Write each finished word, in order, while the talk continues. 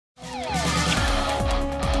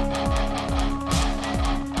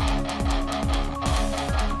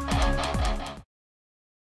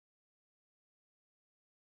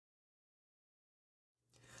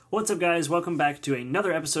What's up, guys? Welcome back to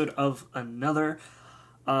another episode of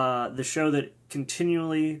the show that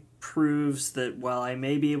continually proves that while I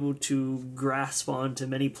may be able to grasp onto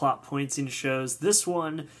many plot points in shows, this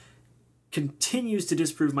one continues to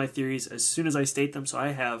disprove my theories as soon as I state them, so I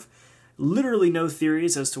have literally no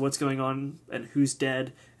theories as to what's going on and who's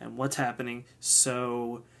dead and what's happening,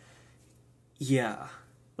 so yeah,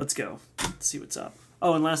 let's go. Let's see what's up.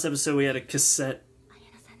 Oh, and last episode we had a cassette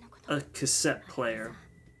player.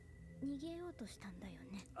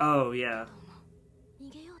 Oh, yeah.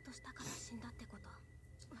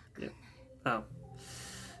 Yep. Oh.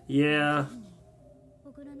 Yeah.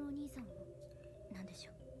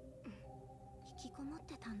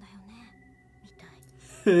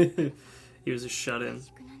 He was a shut-in.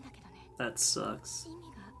 That sucks.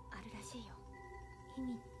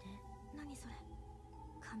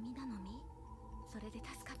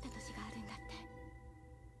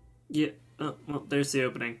 Yeah. Oh, well, there's the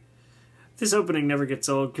opening. This opening never gets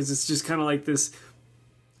old because it's just kind of like this.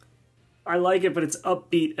 I like it, but it's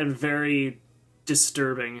upbeat and very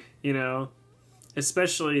disturbing, you know?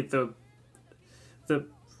 Especially the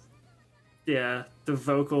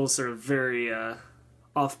vocals are very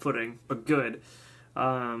off-putting, but good.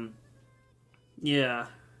 Yeah.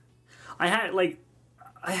 I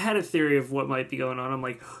had a theory of what might be going on. I'm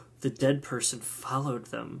like, the dead person followed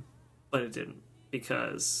them, but it didn't,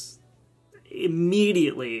 because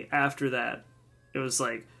immediately after that, it was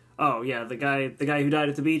like, oh yeah, the guy who died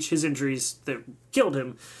at the beach, his injuries that killed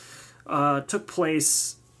him took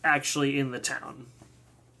place actually in the town.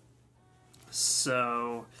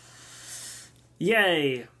 So,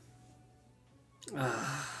 yay.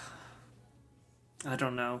 I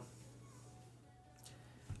don't know.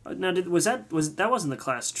 Now, that wasn't the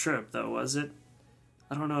class trip though, was it?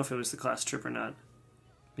 I don't know if it was the class trip or not.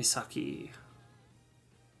 Misaki.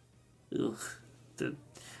 Ugh.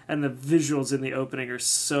 And the visuals in the opening are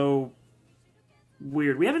so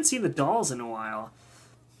weird. We haven't seen the dolls in a while.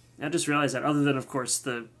 I just realized that, other than, of course,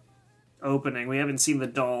 the opening. We haven't seen the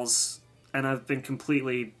dolls, and I've been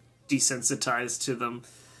completely desensitized to them.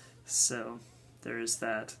 So, there is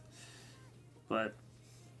that. But,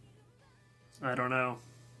 I don't know.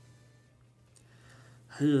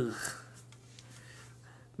 Ugh.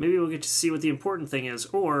 Maybe we'll get to see what the important thing is,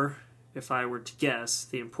 or, if I were to guess,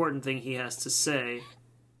 the important thing he has to say...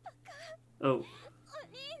 Oh.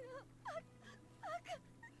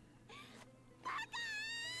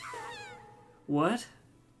 What?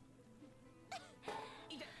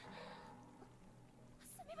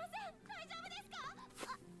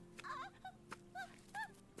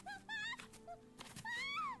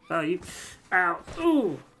 Oh, you... Ow.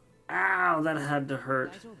 Ooh. Ow, that had to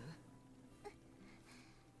hurt.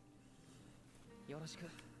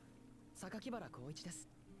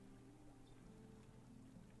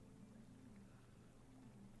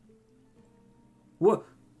 What?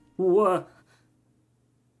 What?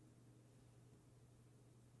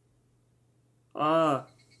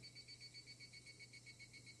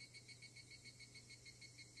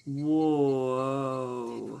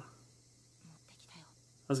 Whoa.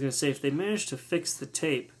 I was gonna say, if they managed to fix the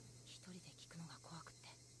tape.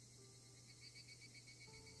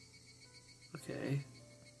 Okay.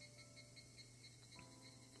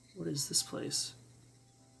 What is this place?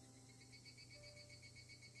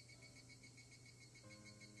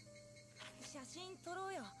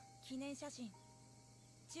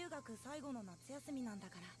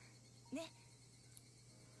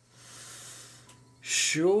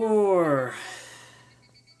 Sure.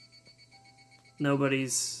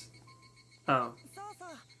 Nobody's... Oh.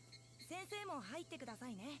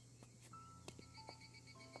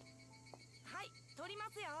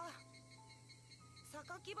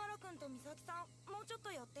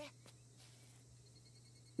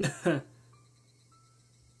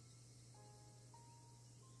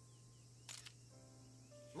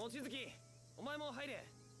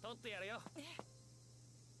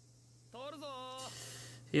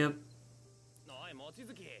 Yep.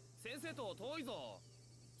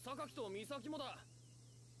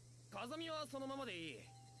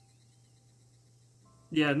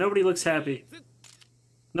 Yeah, nobody looks happy.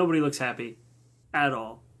 Nobody looks happy. At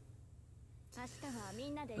all.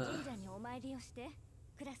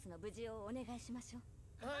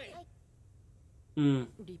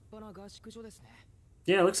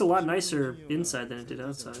 Yeah, it looks a lot nicer inside than it did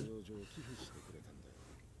outside.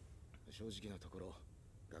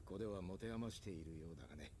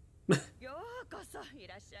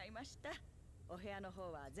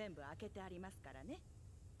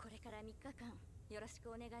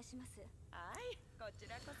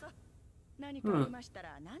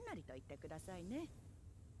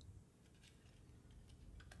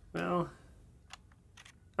 Well.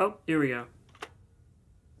 Oh, here we go.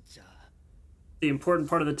 The important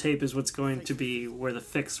part of the tape is what's going to be where the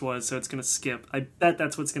fix was, so it's going to skip. I bet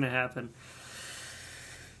that's what's going to happen.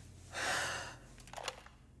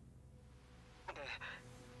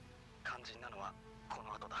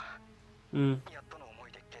 Mm.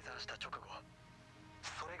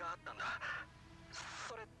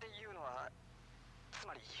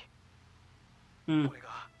 Mm.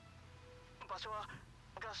 場所は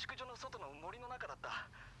合宿所の外の森の中だった。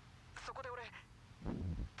そこで俺っ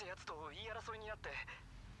てやつと言い争いになって、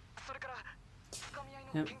それからつかみ合い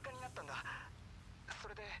の喧嘩になったんだ。そ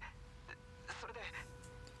れで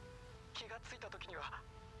気がついた時には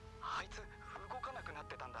あいつ動かなくなっ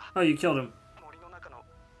てたんだ。Oh, you killed him. 森の中の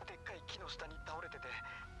でっかい木の下に倒れてて、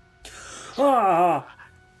Ah.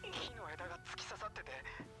 木の枝が突き刺さってて。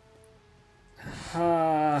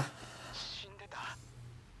Ah.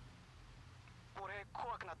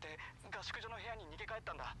 怖くなって合宿所の部屋に逃げ帰っ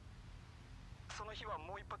たんだ。その日は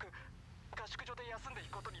もう一泊合宿所で休んでい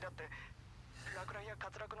くことになって、落雷や滑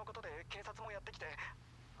落のことで警察もやってきて、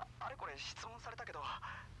あれこれ質問されたけど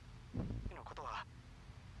のことは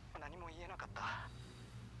何も言えなかった。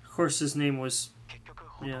 Of course his name was... 結局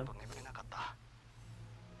ほとんど眠れなかった。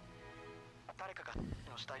誰かが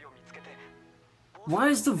の死体を見つけて Why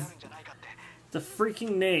is the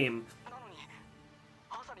freaking name?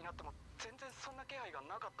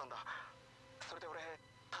 なかったんだ。それで俺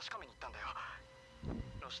確かめに行ったんだよ。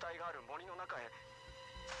の死体がある森の中へ。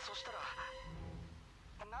そしたら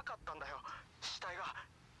なかったんだよ。死体が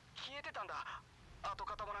消えてたんだ。跡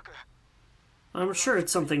形もなく。I'm sure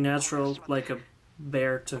it's something natural, like a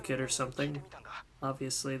bear took it or something.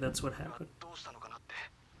 Obviously, that's what happened. どうしたのかなって。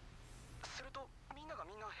するとみんなが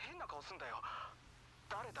みんな変な顔すんだよ。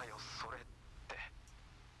誰だよそれって。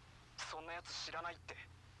そんなやつ知らないって。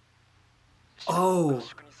Oh. 合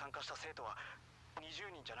宿に参加した生徒は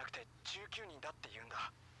20人じゃなくて19人だって言うん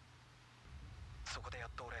だ。そこでや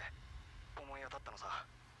っと俺思い当たったのさ。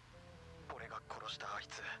俺が殺したあい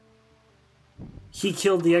つ。 He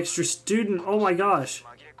killed the extra student. Oh my gosh.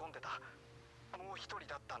 紛れ込んでたもう一人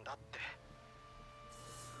だったんだって。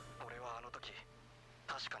俺はあの時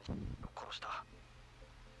確かに殺した。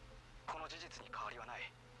この事実に変わりはない。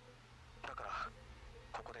だから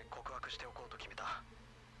ここで告白しておこうと決めた。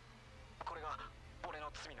これが俺の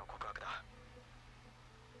罪の告白だ。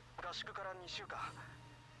合宿から2週間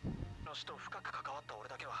の死と深く関わった俺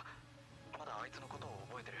だけはまだあいつのことを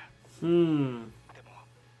覚えてる。でも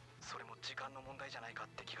それも時間の問題じゃないかっ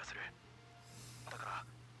て気がする。だから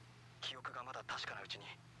記憶がまだ確かなうちに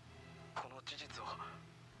この事実を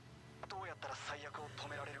どうやったら最悪を止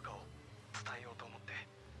められるかを伝えようと思って。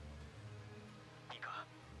いいか、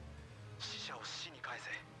死者を死に返せ。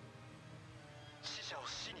死者を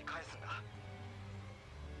死に返すんだ。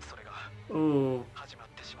それが始まっ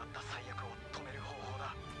てしまった最悪を止める方法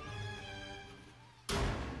だ。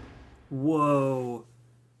 Whoa.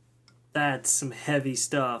 That's some heavy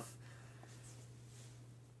stuff.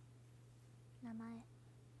 名前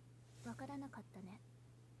わからなかったね。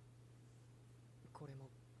これも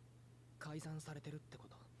改ざんされてるってこ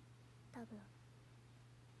と？多分。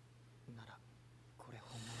ならこれ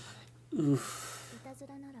本物だね。いたず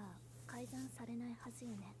らなら改ざんされないはず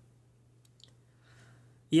よね。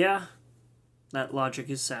Yeah, that logic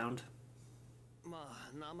is sound. ま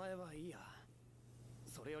あ名前はいいや。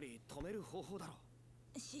それより止める方法だろ。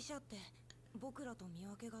死者って僕らと見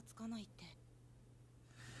分けがつかないって。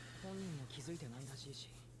本人も気づいてないらしいし。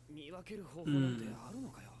見分ける方法なんてあるの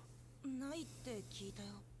かよ。ないって聞いたよ。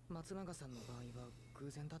松永さんの場合は偶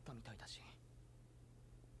然だったみたいだし。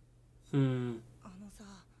あのさ、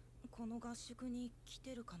この合宿に来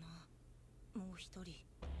てるかな、もう一人。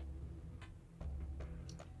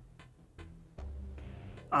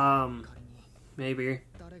Maybe.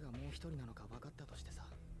 誰がもう一人なのか分かったとしてさ。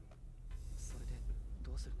それで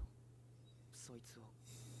どうするの？そいつを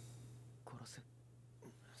殺す。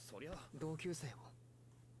そりゃ同級生を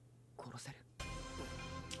殺せる。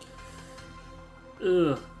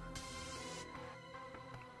Ugh.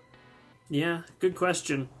 Yeah, good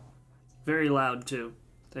question. Very loud too.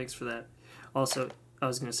 Thanks for that. Also, I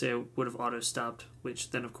was going to say it would have auto-stopped,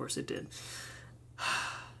 which then of course it did.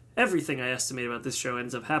 Everything I estimate about this show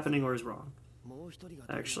ends up happening or is wrong.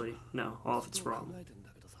 Actually, no, all of it's wrong.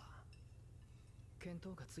 見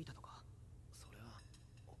当がついたとか。それは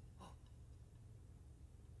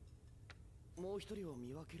もう一人を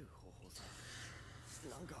見分ける方法さ。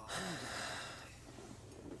なんかあるんじゃ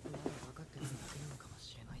ないかって。まだ分かってないだけなのかも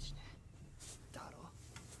しれないしね。だろ。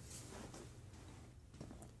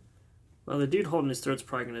 Well, the dude holding his throat's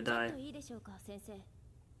probably gonna die. いいでしょうか、先生。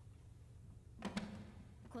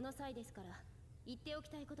ここの際ですから言っておき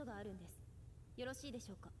たいことがあるんです。よろしいでし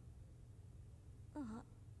ょうか。あ、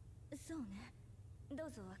そうね。どう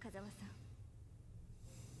ぞ赤澤さ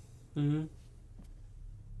ん。Mm-hmm.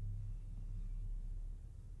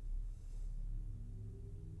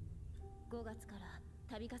 5月か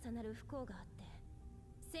ら度重なる不幸があって、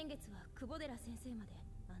先月は久保寺先生まで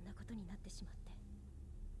あんなことになってしまって、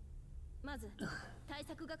まず対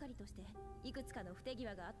策係としていくつかの不手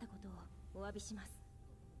際があったことをお詫びします。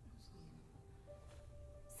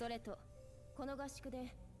それとこの合宿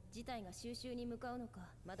で事態が収拾に向かうのか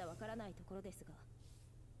まだわからないところですが、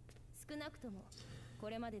少なくともこ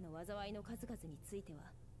れまでの災いの数々については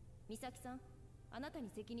美咲さん、あなたに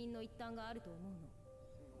責任の一端があると思う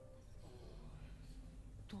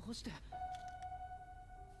の。どうして？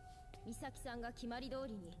美咲さんが決まり通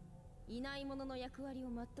りにいない者の役割を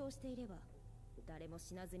全うしていれば誰も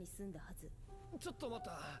死なずに済んだはず。ちょっと待っ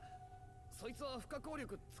た。そいつは不可抗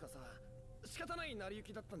力っつかさ、仕方ない成り行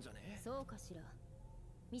きだったんじゃね？そうかしら。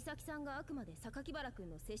美咲さんがあくまで榊原君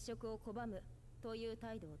の接触を拒むという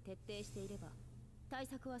態度を徹底していれば対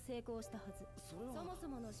策は成功したはず。そもそ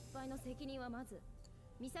もの失敗の責任はまず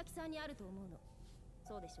美咲さんにあると思うの。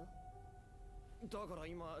そうでしょ？だから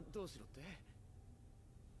今どうしろって？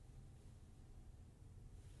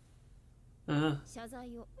謝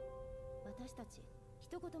罪を。私たち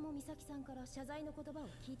一言も美咲さんから謝罪の言葉を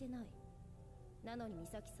聞いてない。なのに美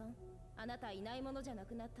咲さん、あなたいないものじゃな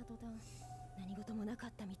くなった途端何事もなか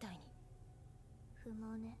ったみたいに。不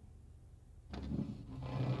毛ね。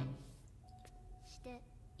して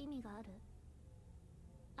意味がある？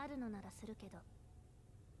あるのならするけど。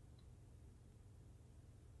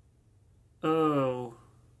Oh.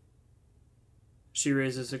 She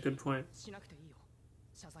raises a good point. しなくていいよ。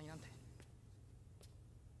謝罪なんて。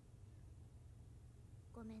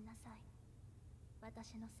ごめんなさい。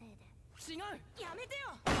私のせいで。違う。やめて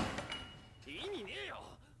よ。意味ねえよ。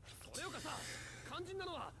それよかさ、肝心な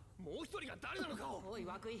のはもう一人が誰なのかを。おい、涌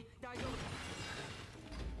井、大丈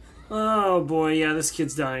夫？ Oh boy, yeah, this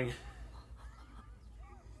kid's dying.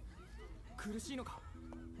 苦しいのか？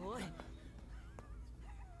おい。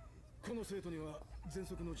この生徒には喘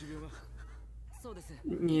息の持病が。そうです。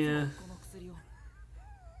Yeah. この薬を。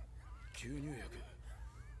吸入薬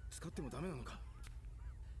使ってもダメなのか？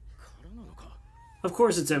空なのか？ Of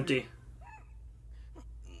course it's empty.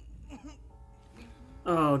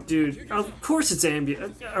 Oh, dude. Of course it's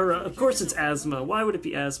or of course it's asthma. Why would it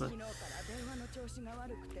be asthma? 昨日から電話の調子が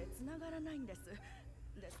悪くて繋がらないんです。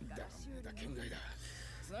ですから修理に。県外だ。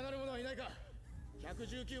繋がる者はいないか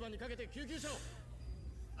？119番にかけて救急車を。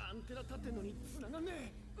アンテナ立ってんのに繋がんね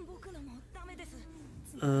え。僕のもダメです。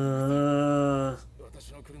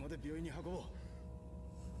私の車で病院に運ぼう。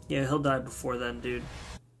 Yeah, he'll die before then, dude.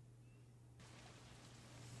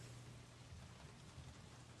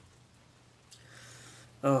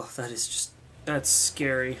 Oh, that is just... That's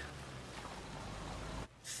scary.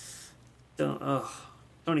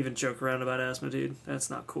 Don't even joke around about asthma, dude.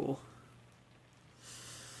 That's not cool.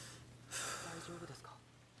 大丈夫ですか？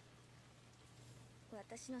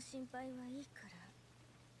私の心配はいいか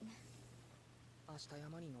らね。明日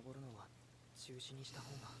山に登るのは中止にした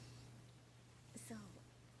方が。そう。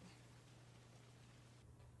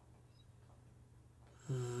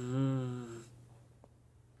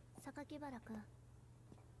榊原くん、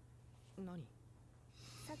何？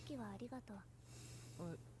さっきはありがと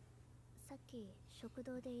う。さっき食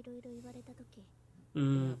堂でいろいろ言われた時。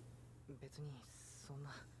別にそんな。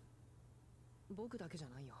僕だけじゃ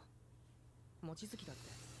ないよ。望月だって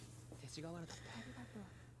勅使河原だって。ありがと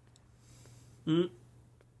う。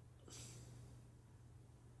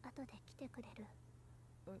後で来てくれる？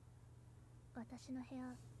私の部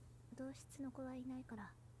屋同室の子はいないか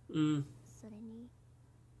ら。それに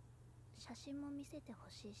写真も見せてほ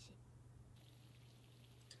しいし。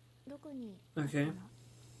どこにあったの？ Okay.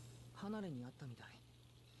 離れにあったみたい。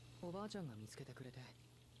おばあちゃんが見つけてくれて。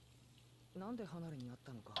なんで離れにあっ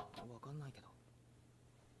たのかわかんないけど。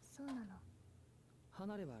そうなの。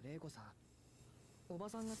離れは玲子さん、おば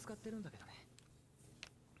さんが使ってるんだけどね。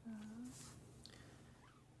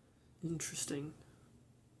Interesting.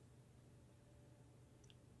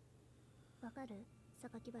 わかる？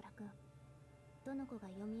榊原くん。どの子が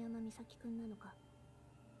読山美咲くんなのか。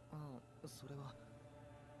ああ、それは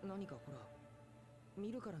何かほら、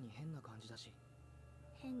見るからに変な感じだし。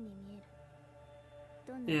変に見える。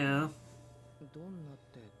どんな？ Yeah. どんなっ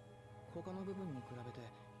て他の部分に比べて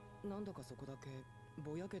なんだかそこだけ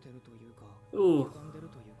ぼやけてるというか、Ooh. 歪んでる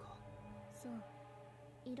というか。そう。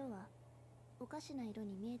色はおかしな色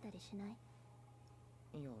に見えたりしない？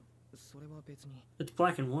いや、それは別に。It's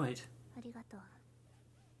black and white. ありがとう。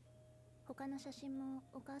他の写真も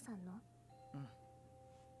お母さんの？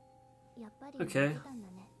やっぱり Okay. 見てたんだ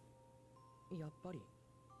ね。やっぱり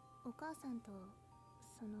お母さんと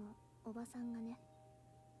そのおばさんがね、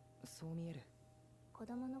そう見える。子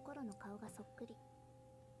供の頃の顔がそっくり。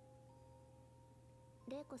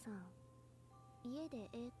玲子さん、家で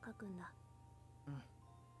絵描くんだ。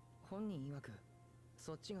本人曰く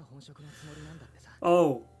そっちが本職のつもりなんだってさ。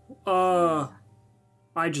 Oh,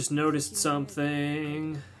 I just noticed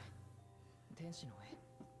something. 天使の絵、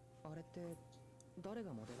あれって誰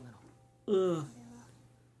がモデルなの？ Ugh. それは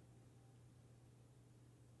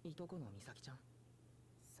いとこの美咲ちゃん。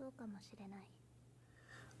そうかもしれない。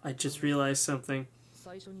 I just realized something.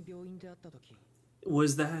 最初に病院で会った時、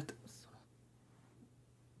 Was that? その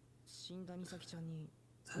死んだ美咲ちゃんに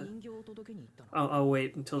人形を届けに行ったの。 I'll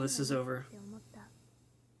wait until this is over. って思った。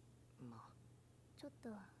まあ、ちょっと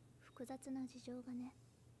複雑な事情がね。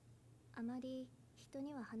あまり人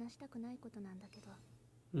には話したくないことなんだけど。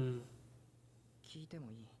聞いて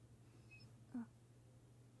もいい？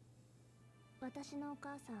私のお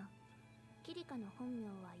母さん、キリカの本名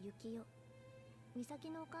はユキヨ。美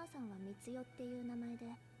咲のお母さんはミツヨっていう名前で、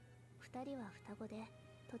二人は双子で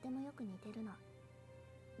とてもよく似てるの。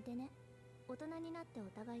でね、大人になってお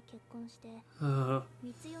互い結婚して、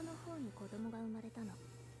ミツヨの方に子供が生まれたの。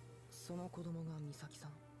その子供が美咲さ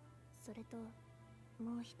ん？それと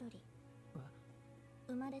もう一人。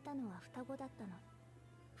生まれたのは双子だったの。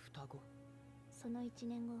双子？その1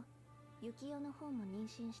年後、ユキヨの方も妊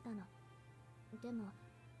娠したの。でも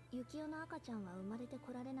ユキヨの赤ちゃんは生まれて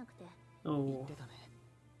こられなくて、言っ Oh. てたね。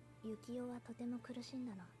ユキヨはとても苦しん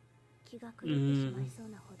だの。気が狂ってしまいそう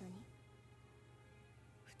なほどに。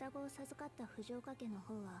双子を授かった藤岡家の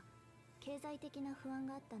方は経済的な不安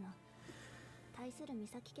があったの。対する美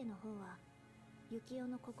咲家の方はユキヨ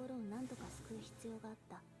の心を何とか救う必要があっ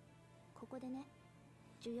た。ここでね、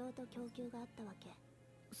需要と供給があったわけ。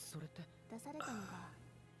それって出されたのが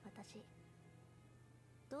私。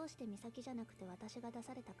どうして美咲じゃなくて私が出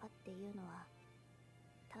されたかっていうのは、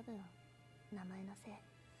多分名前のせい。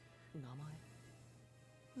名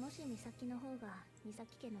前？もし美咲の方が美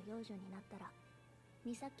咲家の養女になったら、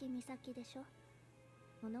美咲美咲でしょ。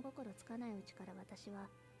物心つかないうちから私は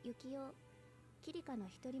ユキヨ、キリカの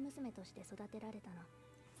一人娘として育てられたの。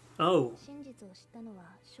 Oh. 真実を知ったの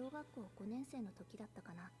は小学校5年生の時だった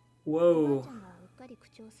かな。おば Whoa. あちゃんがうっかり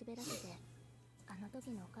口を滑らせて、あの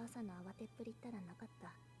時のお母さんの慌てっぷりったらなかっ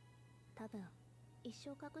た。多分一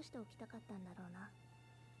生隠しておきたかったんだろうな。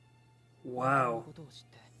その Wow. ことを知っ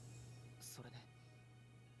て、それで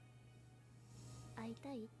会い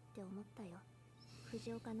たいって思ったよ、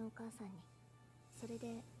藤岡のお母さんに。それ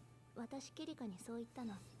で私キリカにそう言った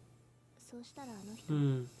の。そうしたらあの人、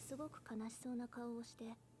すごく悲しそうな顔をして、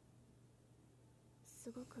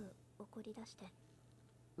すごく怒り出して。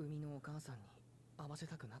生みのお母さんに会わせ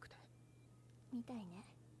たくなくて。みたいね。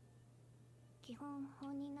基本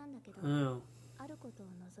放任なんだけど、 Oh. あることを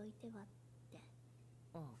除いてはって。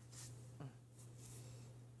ああ、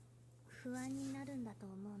不安になるんだと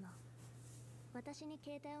思うの。私に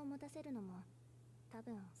携帯を持たせるのも多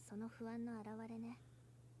分その不安の表れね。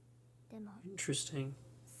でも Interesting.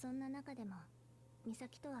 そんな中でも美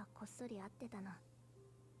咲とはこっそり会ってたの。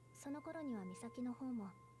その頃には美咲の方も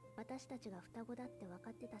私たちが双子だって分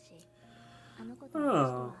かってたし、あの子と私と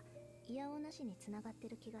はいやおなしに繋がって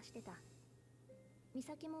る気がしてた。美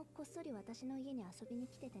咲もこっそり私の家に遊びに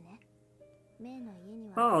来ててね。メイの家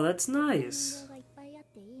には Oh, that's 人 nice. 形がいっぱいあっ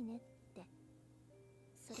ていいねって。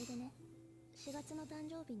それでね、4月の誕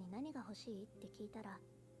生日に何が欲しいって聞いたら、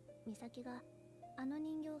美咲があの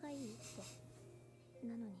人形がいいって。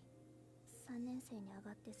なのに3年生に上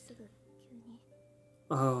がってすぐ急に。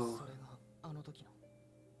 Oh. それがあの時の。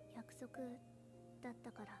約束だっ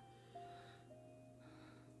たから。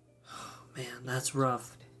 Man, that's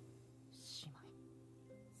rough. 姉妹。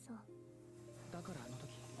そう。だからあの時、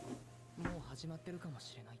もう始まってるかも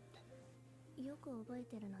しれないって。よく覚え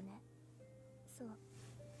てるのね。そう。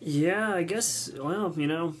 Yeah, I guess, well, you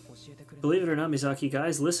know, 教えてくれ。 believe it or not, Misaki,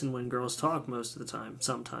 guys listen when girls talk most of the time,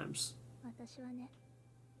 sometimes. 私はね、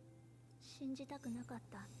信じたくなかっ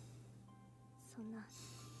た。そんな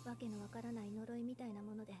わけのわからない呪いみたいな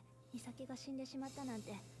もので美咲が死んでしまったなん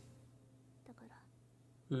て。だから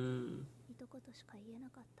Mm. いとことしか言えな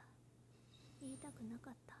かった。言いたくな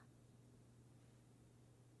かった。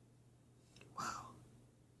 Wow.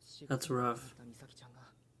 4 That's 月に rough. いた美咲ちゃんが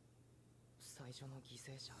最初の犠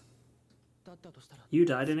牲者だったとしたら。 You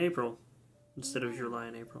died in April instead of July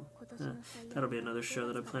and April. 今年 Huh. の最悪 That'll be another show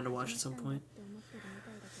that I plan to watch at some point. って思ってるみ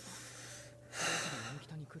たいだけど。僕が南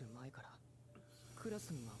北に来る前からクラ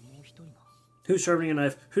スにはもう一人が。 Who's sharpening a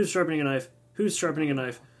knife? Who's sharpening a knife? Who's sharpening a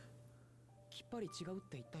knife? ぱり違うっ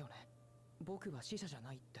て言ったよね。僕は死者じゃ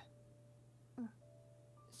ないって。うん。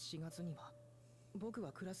4月には僕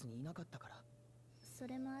はクラスにいなかったから。そ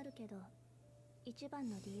れもあるけど、一番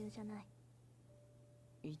の理由じゃない。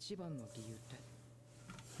一番の理由って？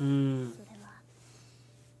それは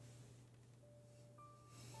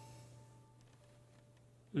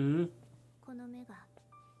この目が、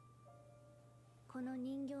この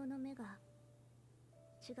人形の目が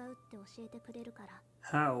違うって教えてくれるから。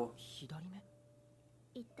How? 左目？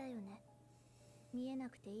言ったよね。見えな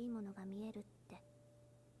くていいものが見えるって。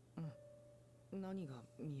うん。何が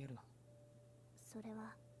見えるの？それ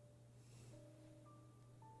は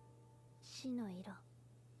死の色。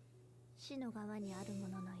死の側にあるも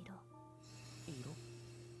のの色。色？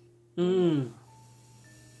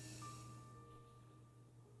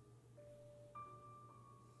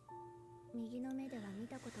右の目では見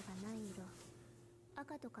たことがない色。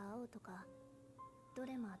赤とか青とかど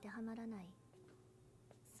れも当てはまらない、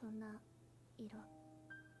そんな色。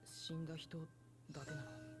死んだ人だけなの？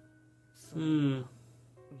そう見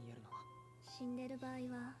えるのは。死んでる場合は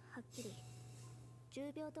はっきり、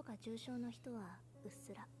重病とか重症の人はうっ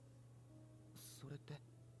すら。それって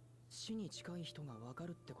死に近い人がわか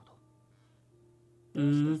るってこと？ど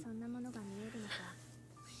うしてそんなものが見えるのか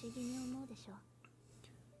不思議に思うでしょ。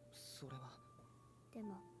それは。で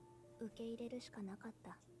も受け入れるしかなかっ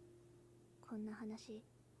た。こんな話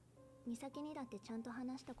美咲にだってちゃんと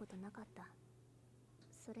話したことなかった。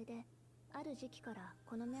それである時期から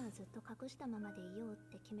この目はずっと隠したままでいようっ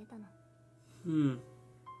て決めたの。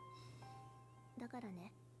だから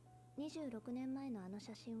ね、26年前のあの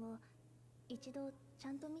写真を一度ち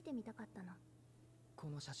ゃんと見てみたかったの。こ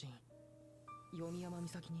の写真、読山美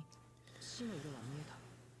咲に死の色は見えた？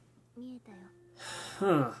見えたよ。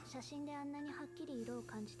写真であんなにはっきり色を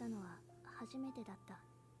感じたのは初めてだった。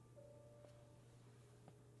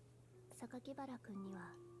榊原くんには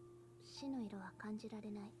死の色は感じられ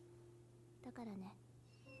ない。だからね、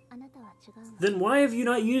あなたは違うの。 Then why have you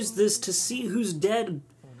not used this to see who's dead?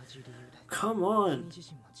 Come on.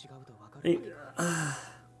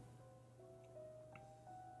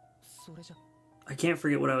 I can't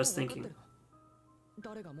forget what I was thinking.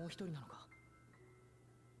 誰がもう一人なのか。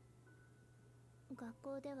学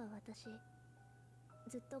校では私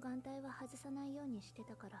ずっと眼帯は外さないようにして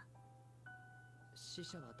たから。死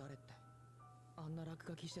者は誰って、あんな落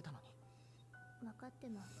書きしてたのに。分かって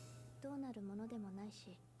もどうなるものでもない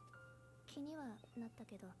し、気にはなった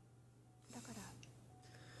けど、だから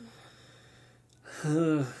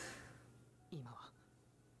ね。今は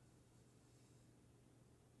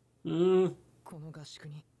この合宿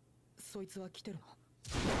にそいつは来てるの？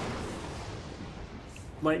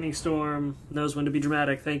 Lightning storm knows when to be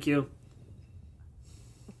dramatic. Thank you.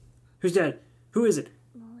 Who's dead? Who is it?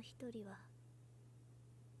 もう一人は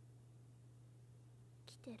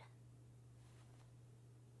来てる。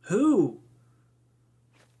 Who?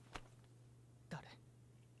 誰？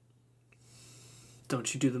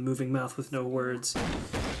 Don't you do the moving mouth with no words.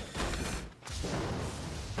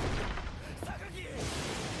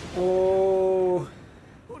 Oh.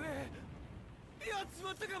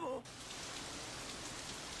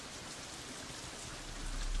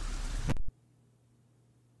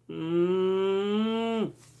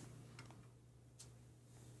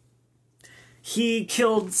 He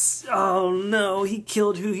killed... Oh no, he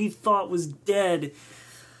killed who he thought was dead.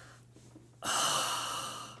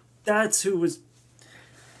 That's who was...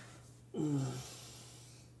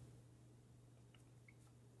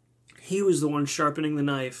 He was the one sharpening the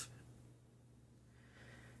knife.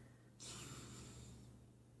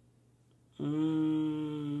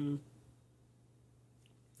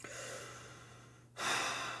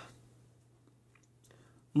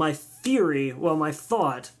 My theory, well, my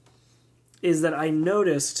thought, is that I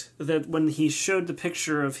noticed that when he showed the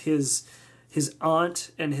picture of his aunt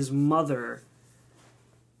and his mother,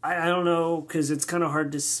 I don't know, because it's kind of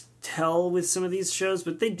hard to tell with some of these shows,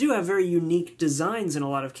 but they do have very unique designs in a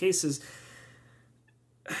lot of cases.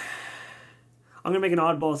 I'm going to make an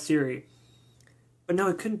oddball theory. But no,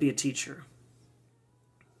 it couldn't be a teacher.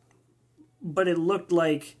 But it looked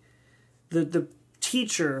like the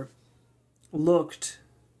teacher looked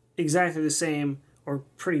exactly the same, or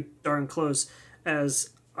pretty darn close,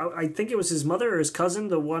 as I think it was his mother or his cousin,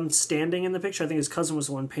 the one standing in the picture. I think his cousin was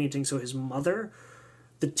the one painting, so his mother.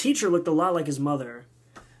 The teacher looked a lot like his mother,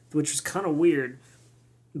 which was kind of weird,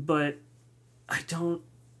 but I don't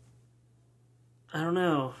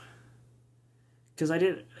know, because I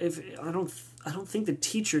don't think the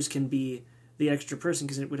teachers can be the extra person,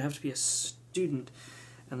 because it would have to be a student,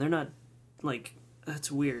 and they're not, like,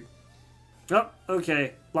 that's weird. Oh,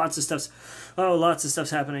 okay, lots of stuff's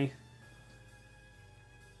happening.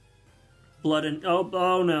 Blood and...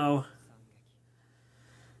 Oh no.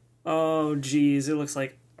 Oh, geez. It looks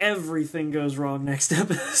like everything goes wrong next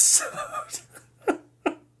episode.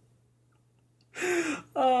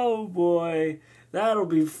 Oh, boy. That'll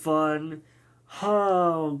be fun.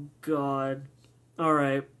 Oh, God.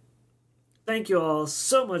 Alright. Thank you all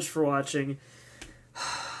so much for watching.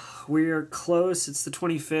 We're close. It's the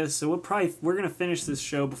 25th, so we're going to finish this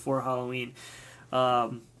show before Halloween.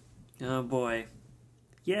 Oh, boy.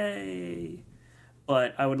 Yay!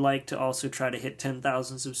 But I would like to also try to hit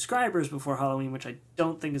 10,000 subscribers before Halloween, which I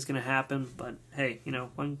don't think is going to happen. But hey, you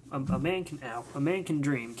know, a man can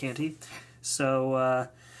dream, can't he? So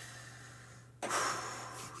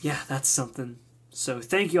yeah, that's something. So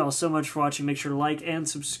thank you all so much for watching. Make sure to like and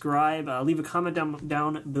subscribe. Leave a comment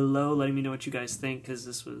down below, letting me know what you guys think, because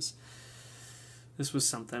this was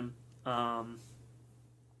something. Yeah.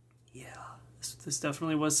 This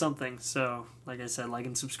definitely was something. So, like I said, like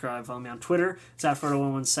and subscribe. Follow me on Twitter. It's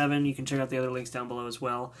 @Frodo117. You can check out the other links down below as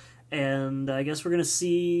well. And I guess we're going to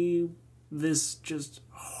see this just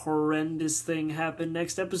horrendous thing happen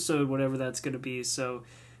next episode, whatever that's going to be. So,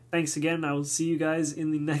 thanks again. I will see you guys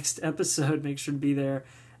in the next episode. Make sure to be there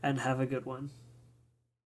and have a good one.